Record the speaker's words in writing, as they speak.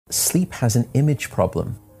sleep has an image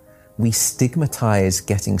problem. We stigmatize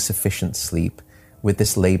getting sufficient sleep with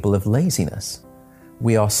this label of laziness.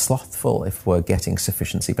 We are slothful if we're getting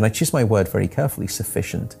sufficient sleep. And I choose my word very carefully,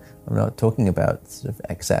 sufficient. I'm not talking about sort of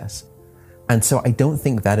excess. And so I don't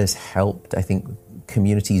think that has helped. I think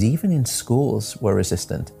communities, even in schools, were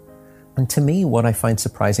resistant. And to me, what I find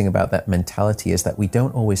surprising about that mentality is that we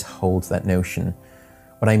don't always hold that notion.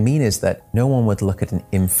 What I mean is that no one would look at an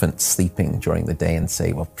infant sleeping during the day and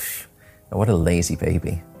say, well, what a lazy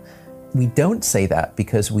baby. We don't say that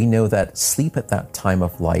because we know that sleep at that time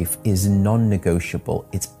of life is non-negotiable.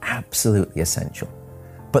 It's absolutely essential.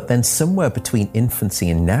 But then somewhere between infancy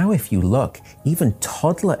and now, if you look, even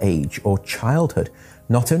toddler age or childhood,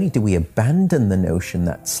 not only do we abandon the notion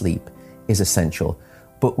that sleep is essential,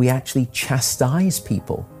 but we actually chastise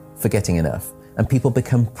people for getting enough. And people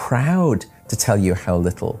become proud to tell you how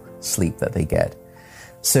little sleep that they get.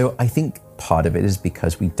 So I think part of it is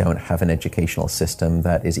because we don't have an educational system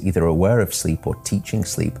that is either aware of sleep or teaching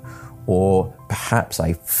sleep, or perhaps,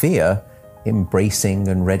 I fear, embracing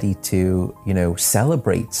and ready to,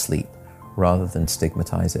 celebrate sleep rather than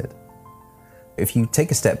stigmatize it. If you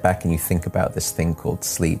take a step back and you think about this thing called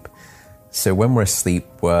sleep, so when we're asleep,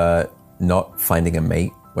 we're not finding a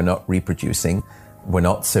mate, we're not reproducing, we're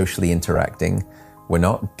not socially interacting, we're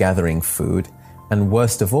not gathering food, and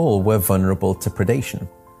worst of all, we're vulnerable to predation.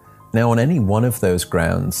 Now, on any one of those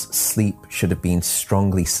grounds, sleep should have been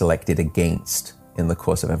strongly selected against in the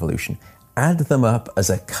course of evolution. Add them up as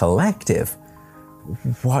a collective,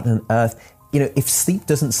 what on earth? If sleep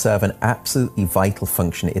doesn't serve an absolutely vital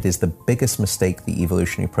function, it is the biggest mistake the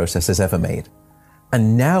evolutionary process has ever made.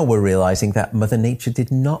 And now we're realizing that Mother Nature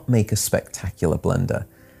did not make a spectacular blunder,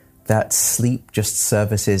 that sleep just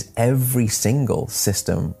services every single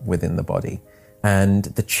system within the body. And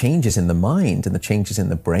the changes in the mind and the changes in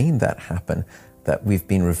the brain that happen, that we've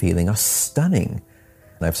been revealing, are stunning.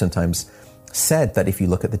 And I've sometimes said that if you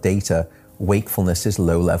look at the data, wakefulness is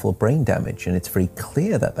low-level brain damage, and it's very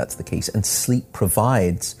clear that that's the case. And sleep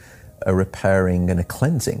provides a repairing and a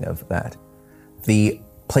cleansing of that. The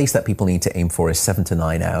place that people need to aim for is 7 to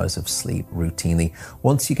 9 hours of sleep routinely.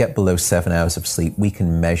 Once you get below 7 hours of sleep, we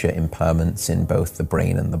can measure impairments in both the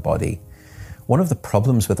brain and the body. One of the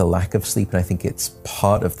problems with a lack of sleep, and I think it's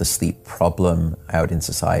part of the sleep problem out in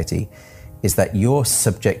society, is that your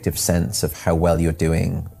subjective sense of how well you're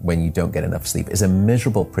doing when you don't get enough sleep is a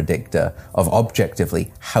miserable predictor of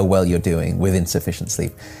objectively how well you're doing with insufficient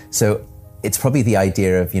sleep. So it's probably the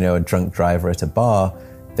idea of, a drunk driver at a bar.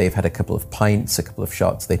 They've had a couple of pints, a couple of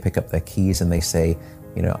shots, they pick up their keys and they say,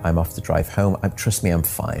 I'm off to drive home. Trust me, I'm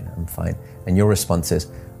fine. And your response is,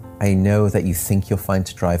 I know that you think you're fine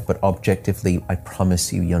to drive, but objectively, I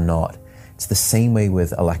promise you, you're not. It's the same way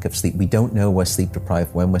with a lack of sleep. We don't know we're sleep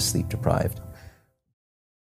deprived when we're sleep deprived.